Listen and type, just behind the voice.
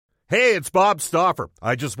Hey, it's Bob Stauffer.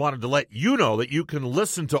 I just wanted to let you know that you can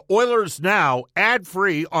listen to Oilers Now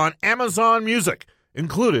ad-free on Amazon Music,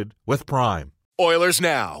 included with Prime. Oilers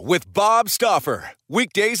Now with Bob Stauffer.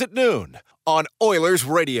 Weekdays at noon on Oilers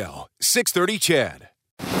Radio, 630 CHED.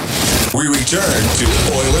 We return to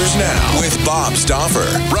Oilers Now with Bob Stauffer.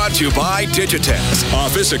 Brought to you by Digitex.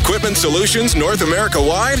 Office Equipment Solutions North America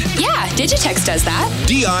wide? Yeah, Digitex does that.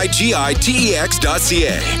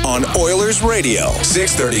 digitex.ca on Oilers Radio,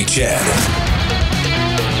 630 CHED.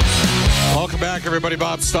 Welcome back, everybody.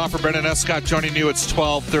 Bob Stauffer, Brendan Escott joining you. It's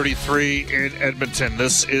 12:33 in Edmonton.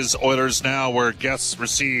 This is Oilers Now, where guests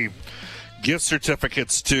receive gift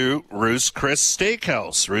certificates to Ruth's Chris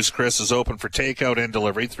Steakhouse. Ruth's Chris is open for takeout and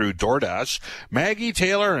delivery through DoorDash. Maggie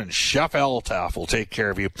Taylor and Chef Eltaff will take care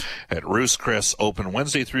of you at Ruth's Chris, open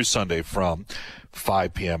Wednesday through Sunday from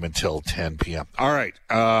 5 p.m. until 10 p.m. All right.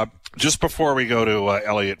 Just before we go to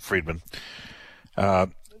Elliot Friedman, the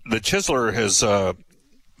Chiseler has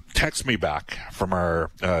texted me back from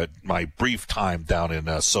my brief time down in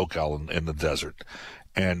SoCal in the desert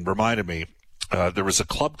and reminded me there was a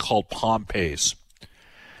club called Pompey's.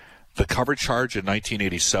 The cover charge in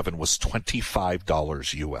 1987 was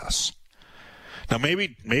 $25 US. Now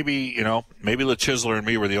maybe the Chiseler and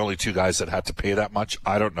me were the only two guys that had to pay that much.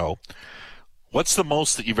 I don't know. What's the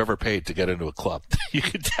most that you've ever paid to get into a club? You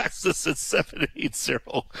can text us at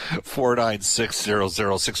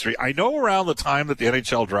 780-496-0063. I know around the time that the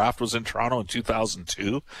NHL draft was in Toronto in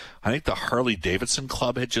 2002, I think the Harley-Davidson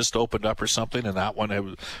Club had just opened up or something, and that one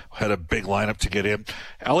had a big lineup to get in.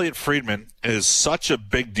 Elliot Friedman is such a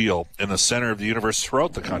big deal in the center of the universe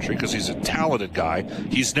throughout the country because he's a talented guy.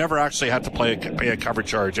 He's never actually had to pay a cover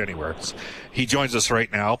charge anywhere. He joins us right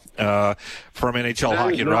now from NHL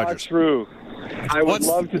Hockey and Rogers. That's true. I would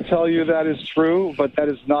love to tell you that is true, but that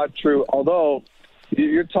is not true. Although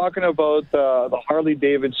you're talking about the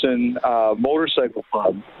Harley-Davidson motorcycle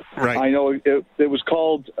club. Right. I know it was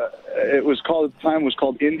called at the time was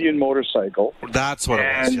called Indian Motorcycle. That's what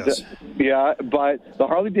it was, yes. Yeah, but the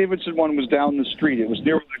Harley-Davidson one was down the street. It was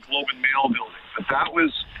near the Globe and Mail building. But that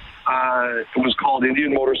was it was called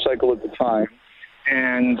Indian Motorcycle at the time.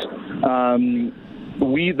 And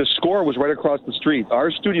the Score was right across the street. Our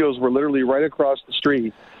studios were literally right across the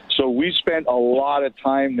street. So we spent a lot of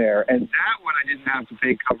time there. And that one I didn't have to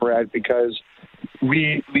pay cover at because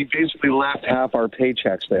we basically left half our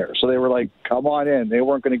paychecks there. So they were like, come on in. They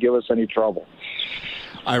weren't going to give us any trouble.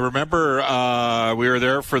 I remember we were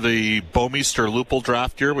there for the Bouwmeester Lupul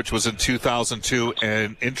draft year, which was in 2002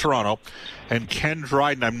 and in Toronto. And Ken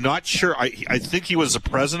Dryden, I'm not sure. I think he was the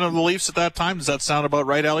president of the Leafs at that time. Does that sound about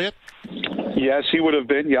right, Elliot? Yes, he would have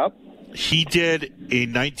been, yep. He did a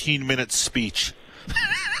 19-minute speech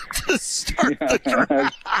to start the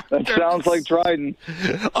draft. That sounds like Dryden.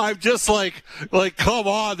 I'm just like, come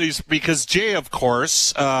on, because Jay, of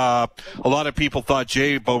course, a lot of people thought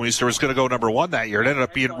Jay Bouwmeester was going to go number one that year. It ended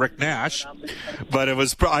up being Rick Nash, but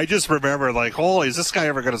I just remember like, holy, is this guy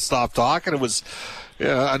ever going to stop talking? It was.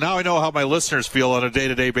 Yeah, now I know how my listeners feel on a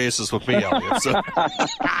day-to-day basis with me, Elliot. So.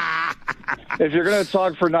 If you're going to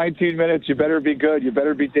talk for 19 minutes, you better be good. You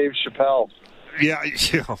better be Dave Chappelle. Yeah,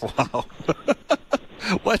 wow.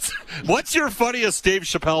 What's your funniest Dave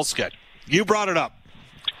Chappelle sketch? You brought it up.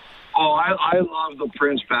 Oh, I love the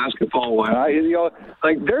Prince basketball one.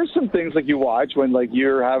 There's some things like you watch when like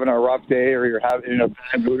you're having a rough day or you're having a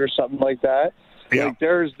bad mood or something like that. Yeah. Like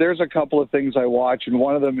there's a couple of things I watch, and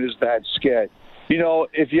one of them is that skit. You know,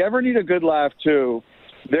 if you ever need a good laugh, too,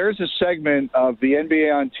 there's a segment of the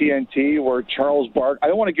NBA on TNT where I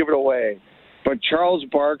don't want to give it away, but Charles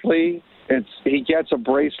Barkley, he gets a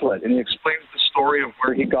bracelet, and he explains the story of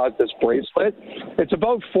where he got this bracelet. It's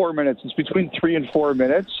about 4 minutes. It's between 3 and 4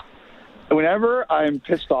 minutes. Whenever I'm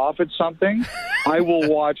pissed off at something, I will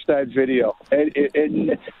watch that video. And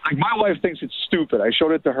like my wife thinks it's stupid. I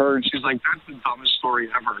showed it to her, and she's like, that's the dumbest story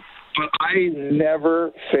ever. But I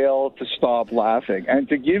never fail to stop laughing. And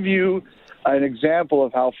to give you an example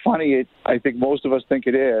of how funny I think most of us think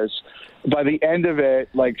it is, by the end of it,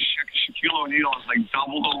 like Shaquille O'Neal is like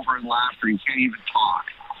doubled over in laughter. He can't even talk.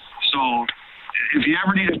 So if you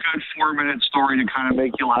ever need a good 4-minute story to kind of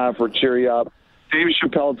make you laugh or cheer you up, Dave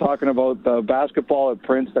Chappelle talking about the basketball at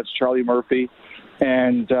Prince, that's Charlie Murphy,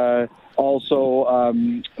 and also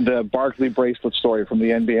the Barkley bracelet story from the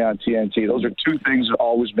NBA on TNT. Those are two things that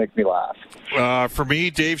always make me laugh. For me,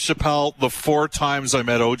 Dave Chappelle, the 4 times I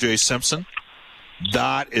met O.J. Simpson.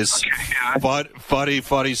 That is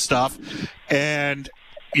funny stuff. And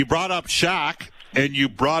you brought up Shaq. and you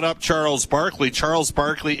brought up Charles Barkley. Charles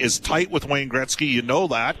Barkley is tight with Wayne Gretzky. You know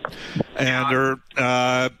that. And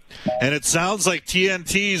it sounds like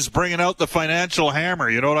TNT's bringing out the financial hammer.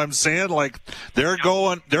 You know what I'm saying? Like they're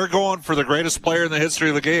going for the greatest player in the history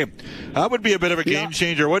of the game. That would be a bit of a game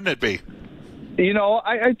changer, wouldn't it be? You know,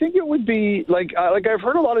 I think it would be like I've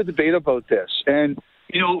heard a lot of debate about this, and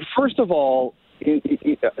you know, first of all, I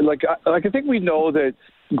think we know that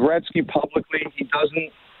Gretzky publicly he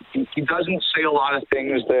doesn't say a lot of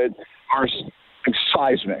things that are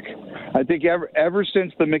seismic. I think ever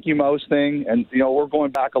since the Mickey Mouse thing, and you know, we're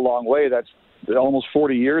going back a long way. That's almost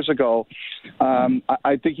 40 years ago.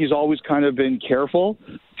 I think he's always kind of been careful,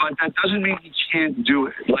 but that doesn't mean he can't do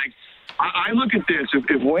it. Like, I look at this.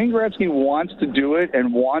 If Wayne Gretzky wants to do it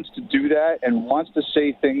and wants to do that and wants to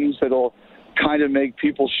say things that'll kind of make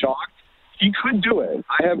people shocked, he could do it.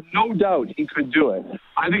 I have no doubt he could do it.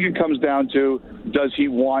 I think it comes down to, does he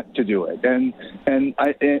want to do it?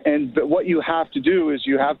 But what you have to do is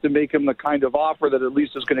you have to make him the kind of offer that at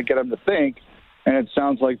least is going to get him to think. And it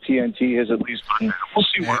sounds like TNT has at least done that. We'll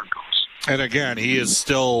see where it goes. And again, he is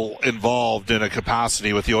still involved in a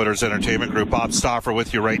capacity with the Oilers Entertainment Group. Bob Stauffer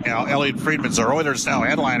with you right now. Elliot Friedman's our Oilers Now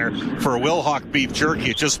headliner for Wilhauk Beef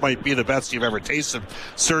Jerky. It just might be the best you've ever tasted.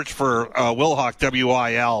 Search for Wilhauk,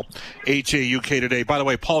 Wilhauk today. By the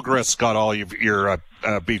way, Paul Grist got all your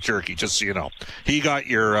beef jerky, just so you know. He got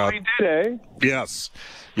your... he did, eh? Yes.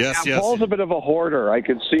 Yes. Paul's a bit of a hoarder. I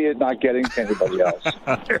could see it not getting to anybody else.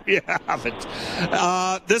 There you have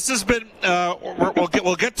it. This has been.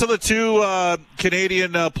 We'll get to the two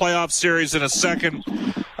Canadian playoff series in a second.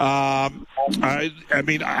 I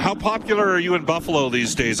mean, how popular are you in Buffalo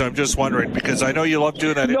these days? I'm just wondering, because I know you love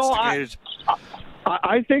doing that.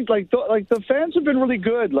 I think the fans have been really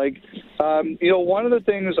good. One of the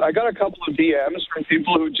things, I got a couple of DMs from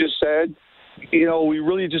people who just said, you know, we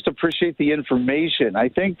really just appreciate the information. I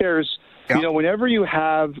think there's, you know, whenever you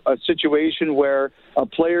have a situation where a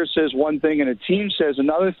player says one thing and a team says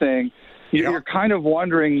another thing, you're kind of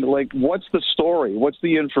wondering, like, what's the story? What's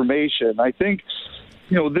the information? I think,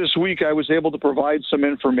 you know, this week I was able to provide some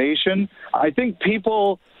information. I think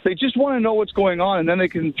people, they just want to know what's going on, and then they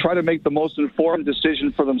can try to make the most informed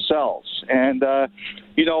decision for themselves. And,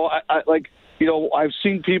 I've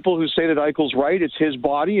seen people who say that Eichel's right. It's his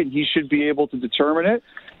body, and he should be able to determine it.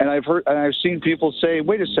 And I've seen people say,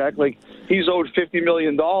 wait a sec, like, he's owed $50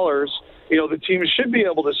 million. You know, the team should be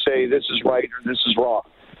able to say this is right or this is wrong.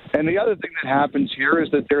 And the other thing that happens here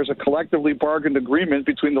is that there's a collectively bargained agreement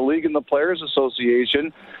between the league and the Players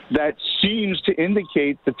Association that seems to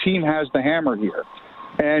indicate the team has the hammer here.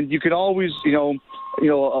 And you can always,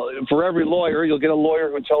 for every lawyer, you'll get a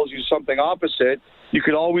lawyer who tells you something opposite. You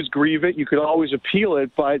could always grieve it. You could always appeal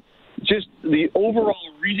it. But just the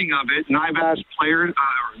overall reading of it, and I've asked players,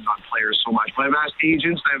 not players so much, but I've asked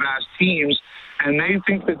agents, I've asked teams, and they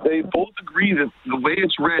think that they both agree that the way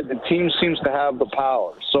it's read, the team seems to have the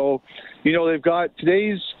power. So, you know, they've got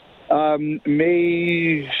today's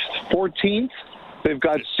May 14th. They've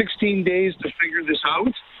got 16 days to figure this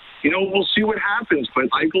out. You know, we'll see what happens. But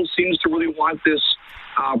Eichel seems to really want this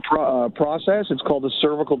process. It's called a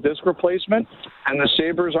cervical disc replacement, and the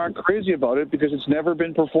Sabres aren't crazy about it because it's never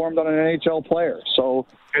been performed on an NHL player. So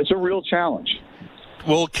it's a real challenge.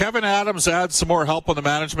 Will Kevin Adams add some more help on the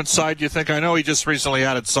management side, do you think? I know he just recently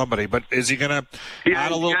added somebody, but is he going to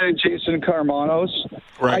add a little? He added Jason Karmanos.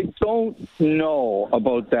 Right. I don't know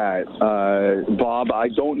about that, Bob. I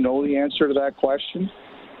don't know the answer to that question.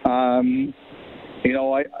 I'm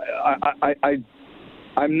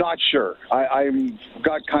not sure. I'm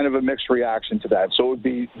got kind of a mixed reaction to that, so it would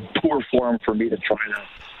be poor form for me to try to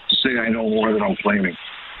say I know more than I'm claiming.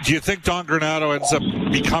 Do you think Don Granato ends up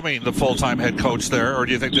becoming the full-time head coach there, or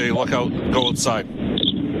do you think they go outside?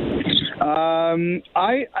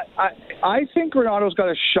 I think Granato's got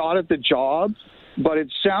a shot at the job, but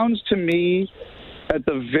it sounds to me, at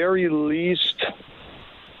the very least,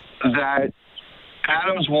 that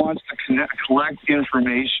Adams wants to collect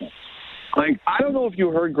information. Like, I don't know if you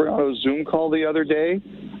heard Granato's Zoom call the other day.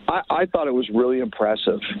 I thought it was really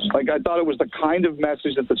impressive. Like, I thought it was the kind of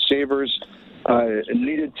message that the Sabres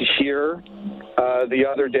needed to hear the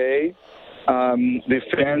other day. The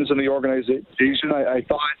fans and the organization, I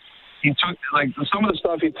thought he took, like, some of the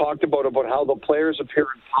stuff he talked about how the players appear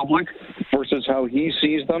in public versus how he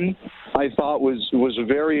sees them, I thought was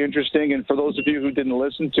very interesting. And for those of you who didn't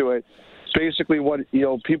listen to it, basically what,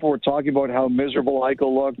 people were talking about how miserable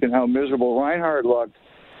Eichel looked and how miserable Reinhart looked.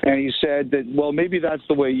 And he said that, well, maybe that's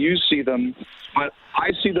the way you see them, but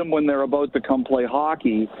I see them when they're about to come play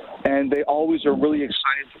hockey, and they always are really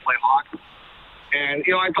excited to play hockey. And,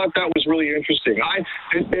 I thought that was really interesting.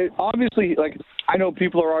 Obviously, I know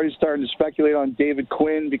people are already starting to speculate on David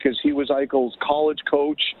Quinn because he was Eichel's college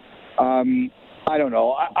coach. I don't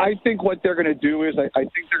know. I think what they're going to do is I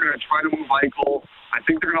think they're going to try to move Eichel. I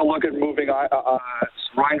think they're going to look at moving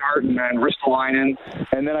Reinhart and Ristolainen,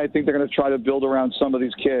 and then I think they're going to try to build around some of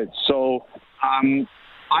these kids. So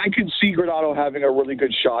I could see Granato having a really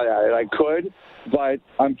good shot at it. I could, but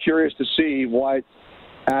I'm curious to see what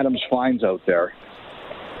Adams finds out there.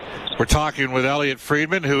 We're talking with Elliot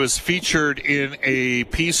Friedman, who is featured in a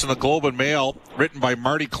piece in the Globe and Mail written by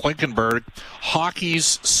Marty Klinkenberg,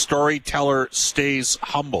 Hockey's Storyteller Stays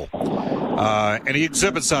Humble. And he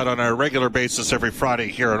exhibits that on a regular basis every Friday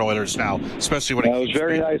here on Oilers Now, especially when that was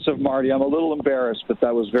very nice of Marty. I'm a little embarrassed, but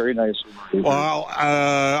that was very nice of Marty. Well,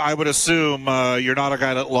 I would assume you're not a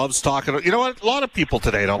guy that loves talking. You know what? A lot of people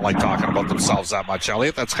today don't like talking about themselves that much,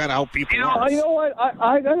 Elliot. That's kind of how people are. You know what?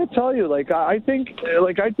 I got to tell you, I think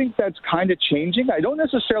that's kind of changing. I don't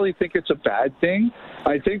necessarily think it's a bad thing.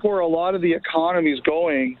 I think where a lot of the economy is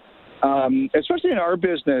going, especially in our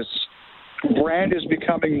business, brand is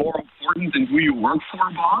becoming more important than who you work for,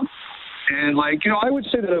 Bob. And, I would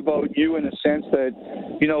say that about you in the sense that,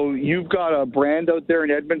 you've got a brand out there in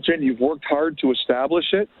Edmonton. You've worked hard to establish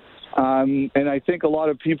it. And I think a lot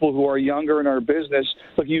of people who are younger in our business,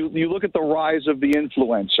 you look at the rise of the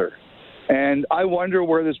influencer. And I wonder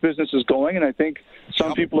where this business is going. And I think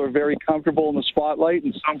some people are very comfortable in the spotlight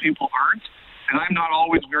and some people aren't. And I'm not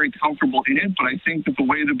always very comfortable in it, but I think that the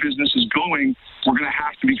way the business is going, we're going to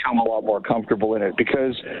have to become a lot more comfortable in it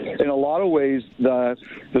because in a lot of ways, the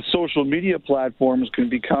social media platforms can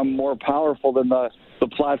become more powerful than the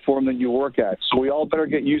platform that you work at. So we all better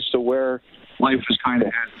get used to where life is kind of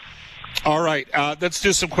headed. All right. Let's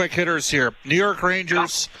do some quick hitters here. New York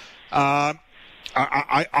Rangers.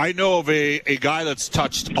 I know of a guy that's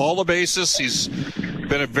touched all the bases. He's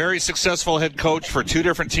been a very successful head coach for two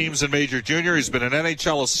different teams in Major Junior. He's been an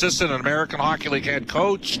NHL assistant, an American Hockey League head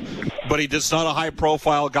coach, but he's not a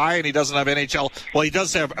high-profile guy, and he doesn't have NHL. Well, he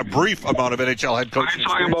does have a brief amount of NHL head coaching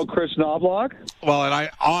experience. Are you talking about Chris Knobloch? Well, and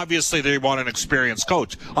obviously they want an experienced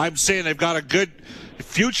coach. I'm saying they've got a good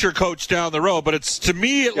future coach down the road, but to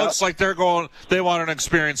me it looks like they want an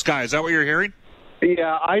experienced guy. Is that what you're hearing?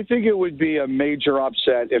 Yeah, I think it would be a major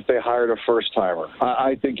upset if they hired a first-timer.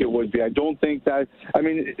 I think it would be. I don't think that – I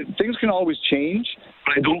mean, things can always change,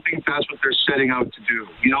 but I don't think that's what they're setting out to do.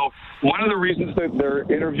 One of the reasons that they're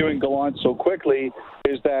interviewing Gallant so quickly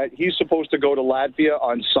is that he's supposed to go to Latvia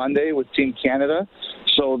on Sunday with Team Canada,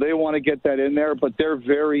 so they want to get that in there, but they're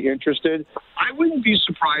very interested. I wouldn't be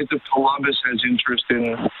surprised if Columbus has interest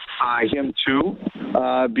in him too,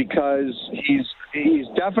 because he's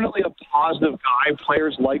definitely a positive guy.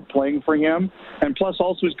 Players like playing for him, and plus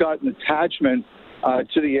also he's got an attachment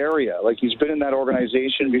to the area. He's been in that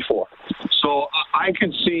organization before. So I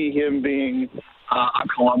could see him being a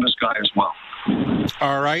Columbus guy as well.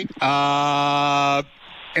 All right.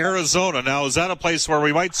 Arizona. Now, is that a place where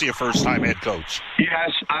we might see a first-time head coach?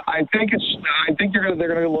 Yes, I think they're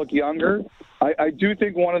going to look younger. I do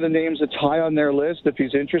think one of the names that's high on their list, if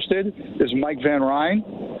he's interested, is Mike Van Ryn.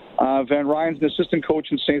 Van Ryn's an assistant coach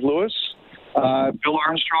in St. Louis. Bill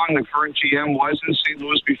Armstrong, the current GM, was in St.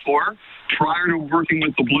 Louis before. Prior to working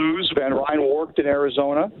with the Blues, Van Ryn worked in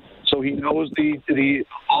Arizona, so he knows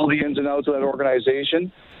all the ins and outs of that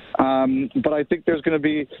organization. But I think there's going to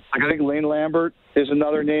be, I think Lane Lambert is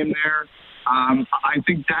another name there. I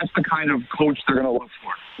think that's the kind of coach they're going to look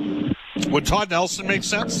for. Would Todd Nelson make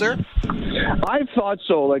sense there? I thought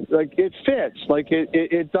so. It fits.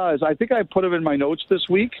 It does. I think I put him in my notes this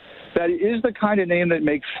week. That is the kind of name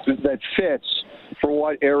that fits for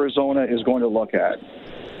what Arizona is going to look at.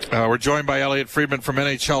 We're joined by Elliot Friedman from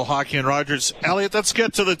NHL Hockey and Rogers. Elliot, let's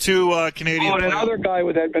get to the two Canadian players. Another guy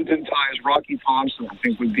with Edmonton ties, Rocky Thompson, I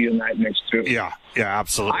think would be in that mix too. Yeah,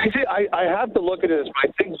 absolutely. I have to look at this, but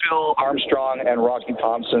I think Bill Armstrong and Rocky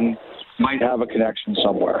Thompson might have a connection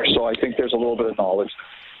somewhere. So I think there's a little bit of knowledge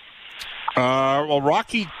there. Well,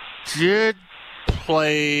 Rocky did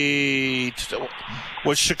play.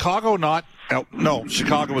 Was Chicago not? No,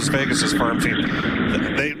 Chicago was Vegas' farm team.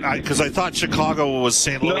 Because I thought Chicago was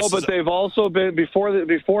St. Louis. No, but they've also been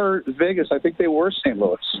before Vegas. I think they were St.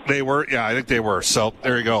 Louis. They were, yeah, I think they were. So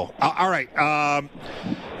there you go. All right,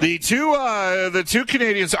 the two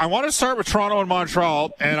Canadians. I want to start with Toronto and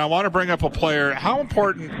Montreal, and I want to bring up a player. How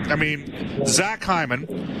important? I mean, Zach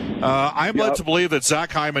Hyman. I'm led to believe that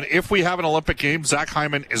Zach Hyman, if we have an Olympic game, Zach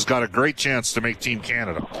Hyman has got a great chance to make Team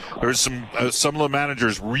Canada. There's some of the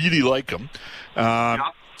managers really like him.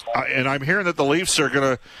 And I'm hearing that the Leafs are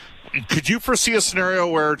going to Could you foresee a scenario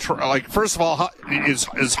where, like, first of all,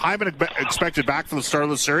 is Hyman expected back for the start of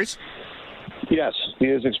the series? Yes, he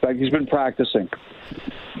is expected. He's been practicing.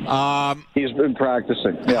 He's been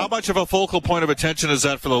practicing. Yeah. How much of a focal point of attention is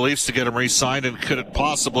that for the Leafs to get him re-signed, and could it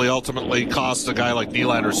possibly ultimately cost a guy like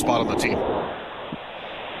Nylander's spot on the team?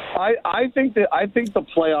 I think the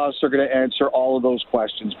playoffs are going to answer all of those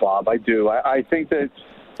questions, Bob. I do. I think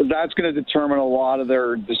that's going to determine a lot of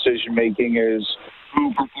their decision making, is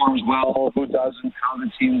who performs well, who doesn't, how the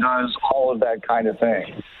team does, all of that kind of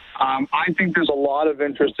thing. I think there's a lot of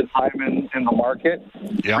interest in Hyman in the market,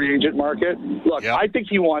 free agent market. Look, I think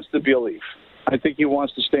he wants to be a Leaf. I think he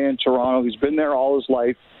wants to stay in Toronto. He's been there all his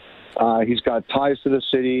life. He's got ties to the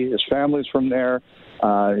city. His family's from there.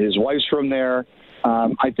 His wife's from there.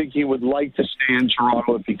 I think he would like to stay in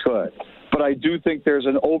Toronto if he could. But I do think there's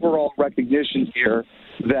an overall recognition here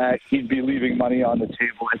that he'd be leaving money on the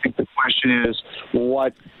table. I think the question is,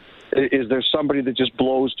 is there somebody that just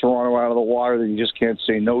blows Toronto out of the water that you just can't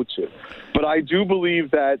say no to? But I do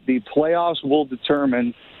believe that the playoffs will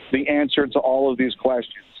determine the answer to all of these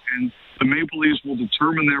questions. And the Maple Leafs will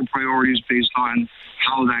determine their priorities based on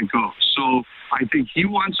how that goes. So I think he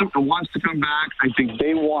wants to come back. I think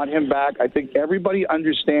they want him back. I think everybody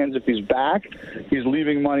understands if he's back, he's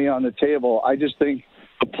leaving money on the table. I just think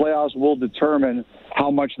the playoffs will determine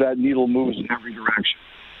how much that needle moves in every direction.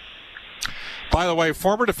 By the way,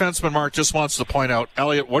 former defenseman Mark just wants to point out,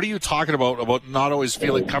 Elliot, what are you talking about not always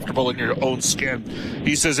feeling comfortable in your own skin?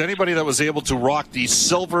 He says anybody that was able to rock the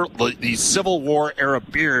Civil War era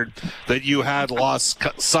beard that you had last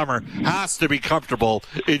summer has to be comfortable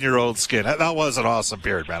in your own skin. That was an awesome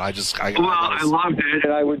beard, man. I loved it,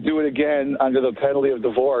 and I would do it again under the penalty of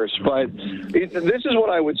divorce. But this is what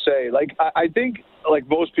I would say. Like, I think, like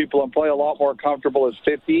most people, I'm probably a lot more comfortable at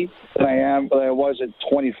 50 than I was at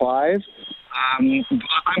 25. I'm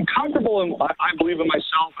comfortable in, I believe in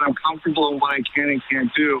myself, and I'm comfortable in what I can and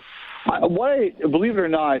can't do. Believe it or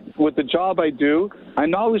not, with the job I do,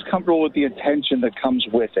 I'm not always comfortable with the attention that comes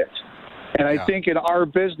with it. And I think in our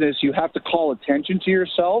business, you have to call attention to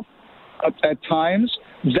yourself at times.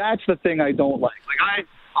 That's the thing I don't like.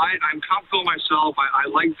 I'm comfortable myself. I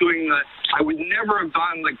like doing that. I would never have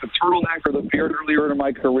done like the turtleneck or the beard earlier in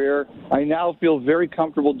my career. I now feel very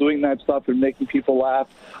comfortable doing that stuff and making people laugh.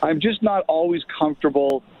 I'm just not always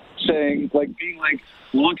comfortable saying, being like,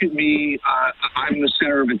 look at me, I'm the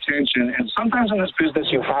center of attention. And sometimes in this business,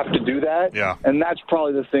 you have to do that. Yeah. And that's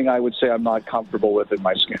probably the thing I would say I'm not comfortable with in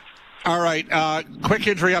my skin. All right. Quick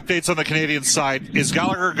injury updates on the Canadian side. Is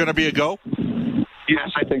Gallagher going to be a go? Yes,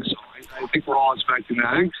 I think so. I think we're all expecting that.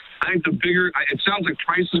 I think it sounds like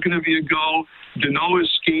Price is going to be a go. Deneau is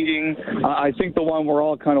skating. I think the one we're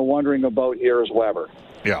all kind of wondering about here is Weber.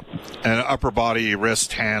 Yeah, and upper body,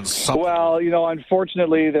 wrist, hands, something. Well,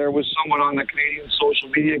 unfortunately, there was someone on the Canadian social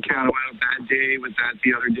media account who had a bad day with that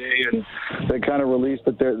the other day, and they kind of released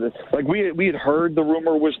that we had heard the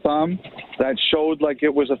rumor was thumb. That showed like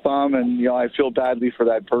it was a thumb, and I feel badly for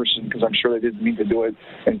that person because I'm sure they didn't mean to do it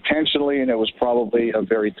intentionally, and it was probably a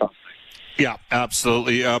very tough thing. Yeah,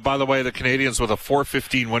 absolutely. By the way, the Canadians with a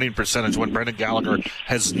 .415 winning percentage when Brendan Gallagher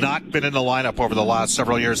has not been in the lineup over the last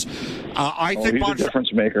several years. I think he's a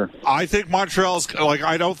difference maker. I think Montreal's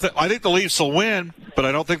I think the Leafs will win, but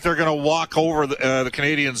I don't think they're going to walk over the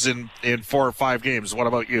Canadians in 4 or 5 games. What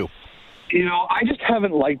about you? I just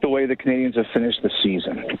haven't liked the way the Canadians have finished the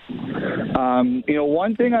season.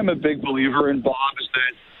 One thing I'm a big believer in, Bob, is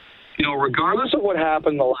that regardless of what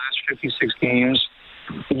happened the last 56 games.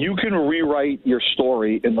 You can rewrite your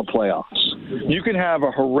story in the playoffs. You can have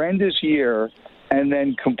a horrendous year and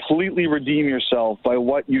then completely redeem yourself by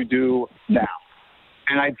what you do now.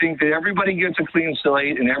 And I think that everybody gets a clean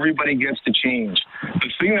slate and everybody gets to change. The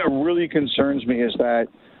thing that really concerns me is that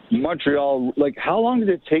Montreal, how long did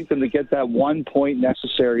it take them to get that 1 point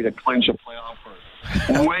necessary to clinch a playoff berth?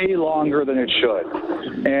 Way longer than it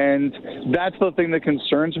should. And that's the thing that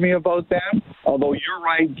concerns me about them. Although you're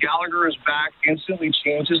right, Gallagher is back, instantly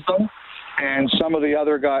changes them. And some of the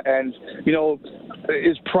other guys, and,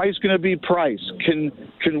 is Price going to be Price?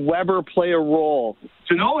 Can Weber play a role?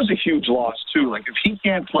 Deneau is a huge loss, too. If he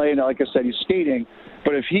can't play, now, like I said, he's skating,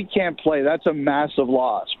 but if he can't play, that's a massive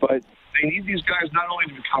loss. But they need these guys not only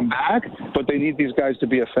to come back, but they need these guys to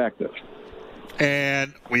be effective.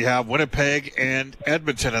 And we have Winnipeg and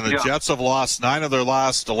Edmonton, and the Jets have lost 9 of their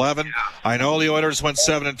last 11. Yeah. I know the Oilers went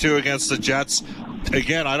 7-2 against the Jets.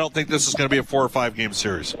 Again, I don't think this is going to be a 4 or 5 game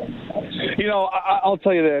series. I'll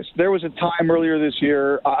tell you this. There was a time earlier this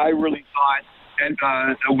year I really thought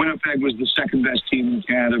Winnipeg was the second best team in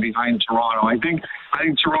Canada behind Toronto. I think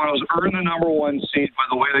Toronto's earned the number one seed by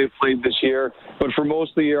the way they've played this year. But for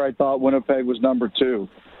most of the year, I thought Winnipeg was number two.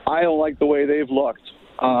 I don't like the way they've looked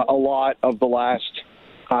a lot of the last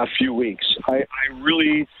few weeks.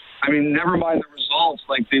 I mean, never mind the results.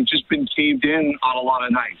 Like, they've just been caved in on a lot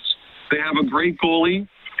of nights. They have a great goalie.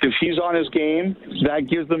 If he's on his game, that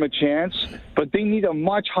gives them a chance. But they need a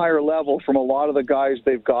much higher level from a lot of the guys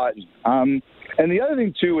they've gotten. And the other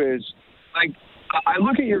thing, too, is, like, I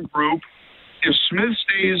look at your group. If Smith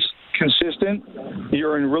stays consistent,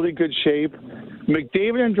 you're in really good shape.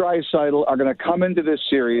 McDavid and Draisaitl are going to come into this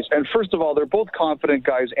series. And first of all, they're both confident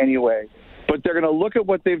guys anyway. But they're going to look at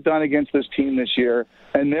what they've done against this team this year,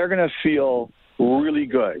 and they're going to feel really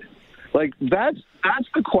good. Like, that's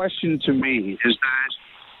the question to me, is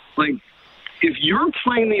that, like, if you're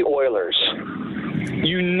playing the Oilers,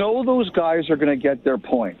 you know those guys are going to get their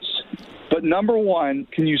points. But number one,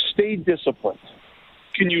 can you stay disciplined?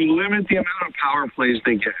 Can you limit the amount of power plays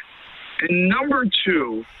they get? And number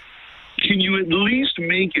two, can you at least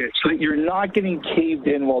make it so that you're not getting caved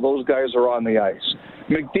in while those guys are on the ice?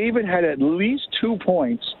 McDavid had at least 2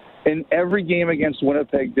 points in every game against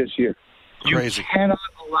Winnipeg this year. Crazy. You cannot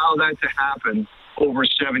allow that to happen over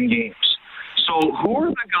 7 games. So who are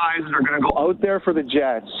the guys that are going to go out there for the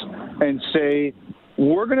Jets and say,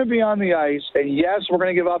 we're going to be on the ice, and yes, we're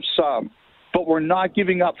going to give up some, but we're not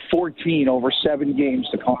giving up 14 over 7 games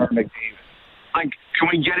to Connor McDavid? Like, can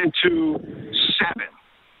we get it to 7?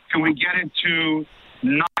 Can we get it to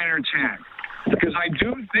 9 or 10? Because I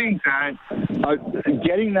do think that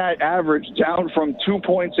getting that average down from 2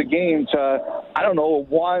 points a game to, I don't know,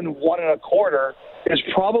 1.25 is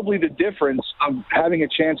probably the difference of having a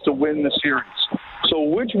chance to win the series. So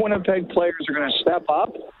which Winnipeg players are going to step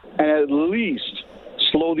up and at least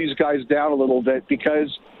slow these guys down a little bit?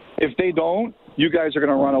 Because if they don't, you guys are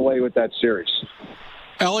going to run away with that series.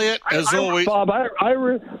 Elliot, as always. Bob, I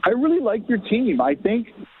really like your team. I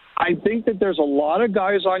think that there's a lot of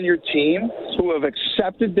guys on your team who have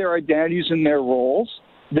accepted their identities and their roles.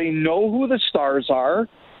 They know who the stars are,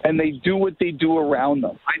 and they do what they do around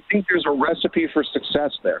them. I think there's a recipe for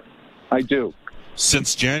success there. I do.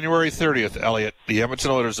 Since January 30th, Elliot, the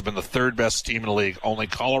Edmonton Oilers have been the third best team in the league. Only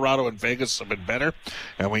Colorado and Vegas have been better,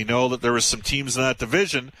 and we know that there were some teams in that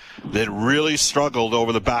division that really struggled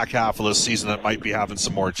over the back half of this season that might be having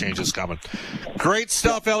some more changes coming. Great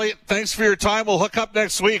stuff, Elliot. Thanks for your time. We'll hook up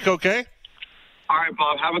next week, okay? All right,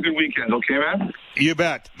 Bob. Have a good weekend, okay, man? You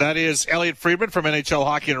bet. That is Elliot Friedman from NHL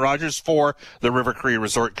Hockey and Rogers for the River Cree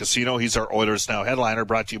Resort Casino. He's our Oilers Now headliner,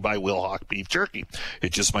 brought to you by Wilhauk Beef Jerky.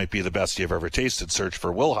 It just might be the best you've ever tasted. Search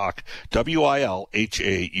for Wilhauk,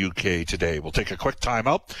 Wilhauk today. We'll take a quick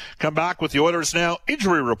timeout. Come back with the Oilers Now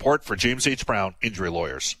injury report for James H. Brown, Injury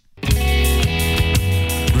Lawyers.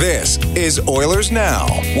 This is Oilers Now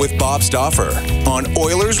with Bob Stauffer on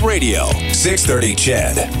Oilers Radio, 630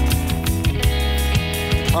 CHED.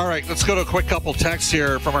 All right, let's go to a quick couple texts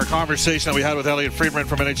here from our conversation that we had with Elliot Friedman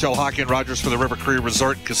from NHL Hockey and Rogers for the River Cree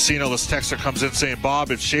Resort Casino. This texter comes in saying,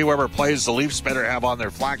 Bob, if Shea Weber plays, the Leafs better have on their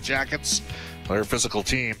flak jackets. They're a physical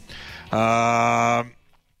team. Again,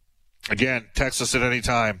 text us at any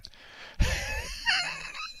time.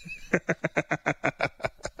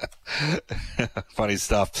 Funny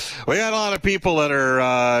stuff. We got a lot of people that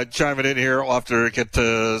are chiming in here. We'll have to get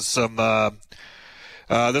to some...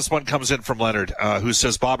 this one comes in from Leonard, who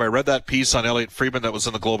says, Bob, I read that piece on Elliot Friedman that was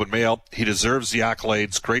in the Globe and Mail. He deserves the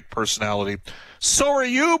accolades. Great personality. So are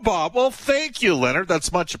you, Bob. Well, thank you, Leonard.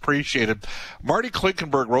 That's much appreciated. Marty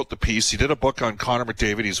Klinkenberg wrote the piece. He did a book on Connor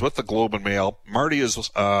McDavid. He's with the Globe and Mail. Marty is,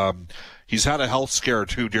 he's had a health scare,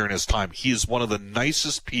 too, during his time. He is one of the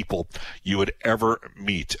nicest people you would ever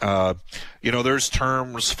meet. There's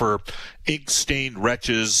terms for ink-stained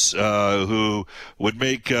wretches who would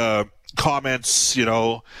make... comments,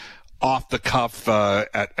 off the cuff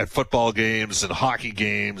at football games and hockey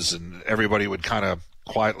games, and everybody would kind of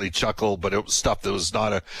quietly chuckle, but it was stuff that was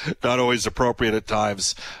not always appropriate at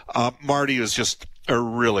times. Marty is just a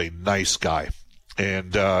really nice guy,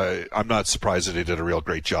 and I'm not surprised that he did a real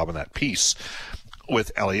great job in that piece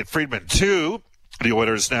with Elliot Friedman. Too, the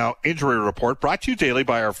Oilers Now injury report brought to you daily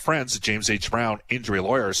by our friends at James H. Brown Injury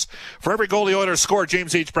Lawyers. For every goal the Oilers score,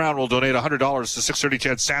 James H. Brown will donate $100 to 630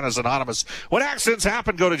 CHED Santa's Anonymous. When accidents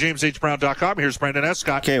happen, go to jameshbrown.com. Here's Brendan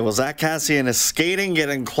Escott. Okay, well, Zach Kassian is skating,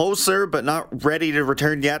 getting closer, but not ready to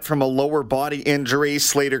return yet from a lower body injury.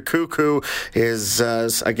 Slater Cuckoo is,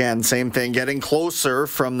 again, same thing, getting closer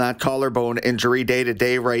from that collarbone injury day to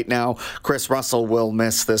day right now. Chris Russell will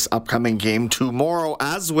miss this upcoming game tomorrow,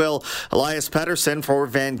 as will Elias Pettersson. Olsen for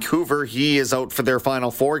Vancouver. He is out for their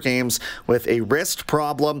final 4 games with a wrist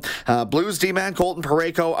problem. Blues D-man Colton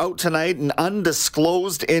Parayko out tonight, and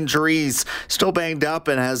undisclosed injuries. Still banged up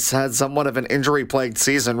and has had somewhat of an injury-plagued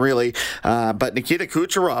season, really. But Nikita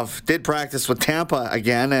Kucherov did practice with Tampa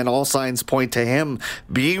again, and all signs point to him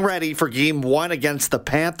being ready for Game 1 against the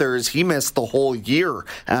Panthers. He missed the whole year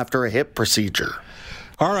after a hip procedure.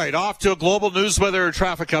 All right, off to a global news weather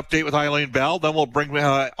traffic update with Eileen Bell. Then we'll bring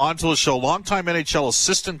onto the show longtime NHL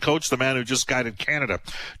assistant coach, the man who just guided Canada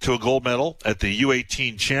to a gold medal at the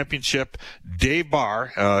U18 Championship, Dave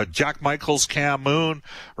Barr, Jack Michaels, Cam Moon,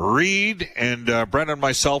 Reed, and Brendan and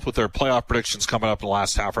myself with their playoff predictions coming up in the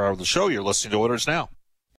last half hour of the show. You're listening to Oilers Now.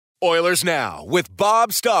 Oilers Now with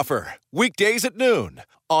Bob Stauffer. Weekdays at noon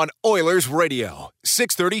on Oilers Radio,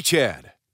 630 CHED.